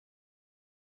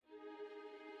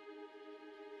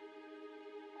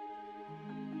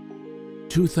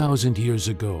2,000 years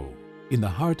ago, in the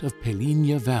heart of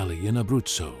Peligna Valley in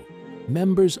Abruzzo,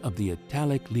 members of the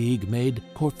Italic League made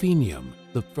Corfinium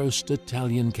the first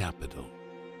Italian capital.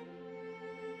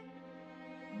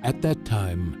 At that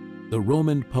time, the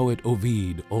Roman poet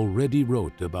Ovid already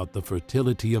wrote about the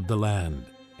fertility of the land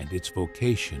and its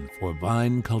vocation for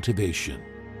vine cultivation.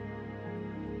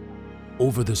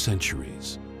 Over the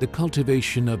centuries, the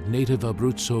cultivation of native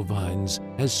Abruzzo vines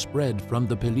has spread from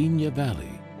the Peligna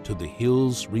Valley to the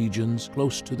hills regions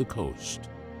close to the coast,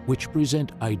 which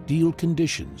present ideal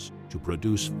conditions to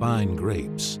produce fine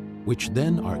grapes, which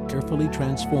then are carefully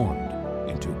transformed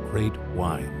into great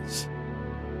wines.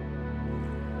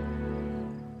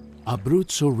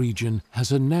 Abruzzo region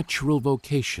has a natural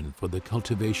vocation for the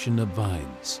cultivation of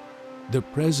vines. The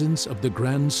presence of the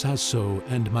Gran Sasso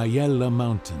and Maiella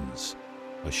mountains,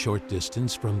 a short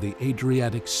distance from the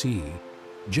Adriatic Sea,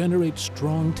 generate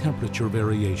strong temperature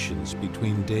variations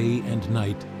between day and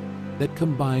night that,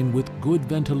 combine with good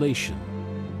ventilation,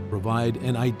 provide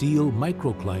an ideal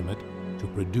microclimate to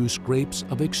produce grapes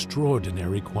of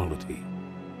extraordinary quality.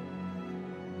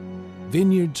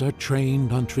 Vineyards are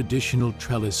trained on traditional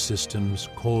trellis systems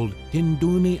called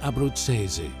tenduni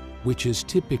abruzzese, which is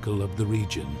typical of the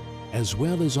region, as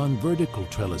well as on vertical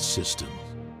trellis systems.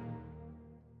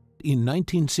 In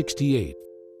 1968,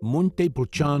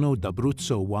 Montepulciano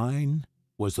d'Abruzzo wine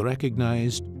was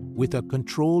recognized with a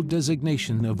controlled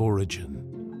designation of origin.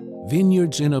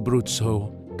 Vineyards in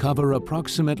Abruzzo cover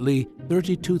approximately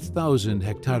 32,000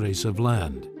 hectares of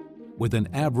land, with an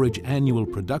average annual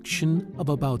production of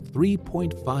about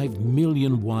 3.5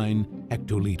 million wine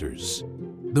hectoliters.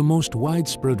 The most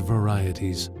widespread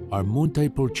varieties are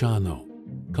Montepulciano,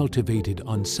 cultivated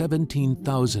on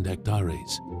 17,000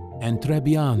 hectares, and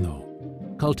Trebbiano,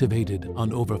 cultivated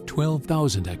on over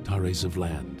 12,000 hectares of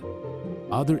land.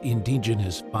 Other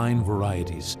indigenous vine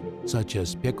varieties, such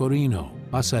as Pecorino,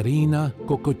 Passarina,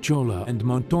 Cococciola, and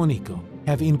Montonico,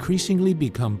 have increasingly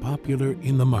become popular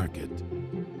in the market.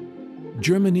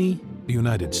 Germany, the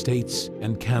United States,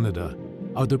 and Canada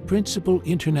are the principal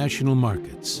international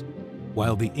markets,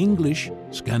 while the English,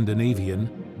 Scandinavian,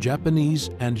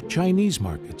 Japanese, and Chinese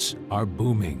markets are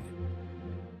booming.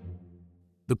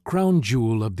 The crown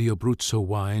jewel of the Abruzzo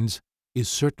wines is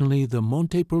certainly the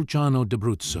Montepulciano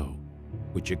d'Abruzzo,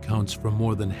 which accounts for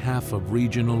more than half of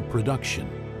regional production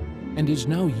and is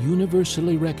now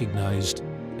universally recognized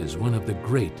as one of the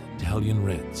great Italian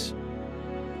reds.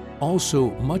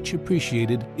 Also much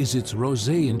appreciated is its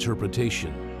rosé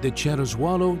interpretation, the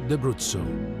Cerasuolo d'Abruzzo.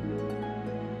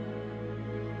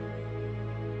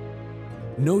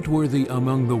 Noteworthy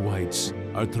among the whites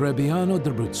are Trebbiano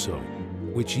d'Abruzzo,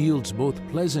 which yields both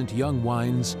pleasant young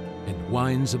wines and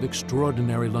wines of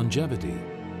extraordinary longevity.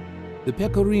 The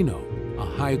Pecorino, a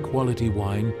high-quality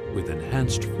wine with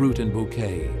enhanced fruit and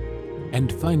bouquet.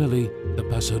 And finally, the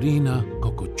Passarina,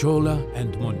 Cococciola,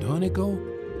 and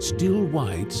Montonico, still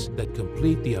whites that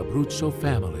complete the Abruzzo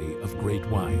family of great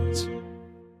wines.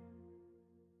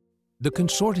 The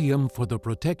Consortium for the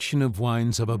Protection of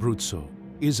Wines of Abruzzo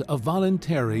is a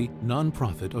voluntary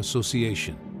non-profit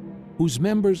association whose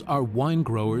members are wine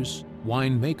growers,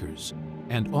 winemakers,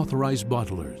 and authorized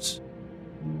bottlers.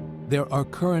 There are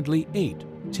currently 8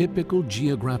 typical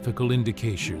geographical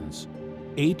indications,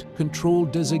 8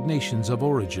 controlled designations of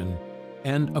origin,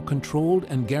 and a controlled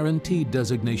and guaranteed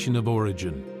designation of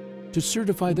origin to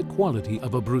certify the quality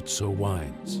of Abruzzo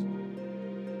wines.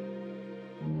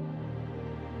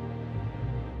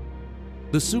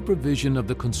 The supervision of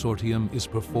the consortium is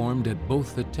performed at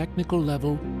both the technical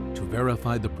level to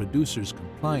verify the producer's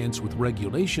compliance with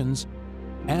regulations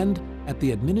and at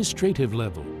the administrative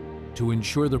level to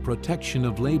ensure the protection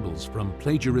of labels from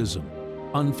plagiarism,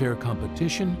 unfair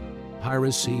competition,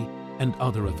 piracy, and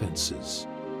other offenses.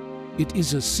 It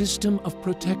is a system of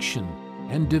protection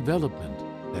and development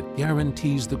that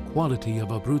guarantees the quality of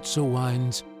Abruzzo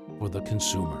wines for the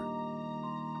consumer.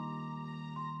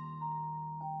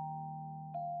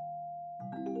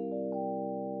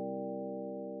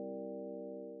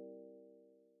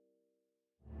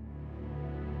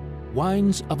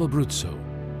 Wines of Abruzzo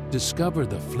discover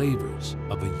the flavors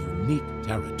of a unique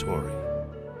territory.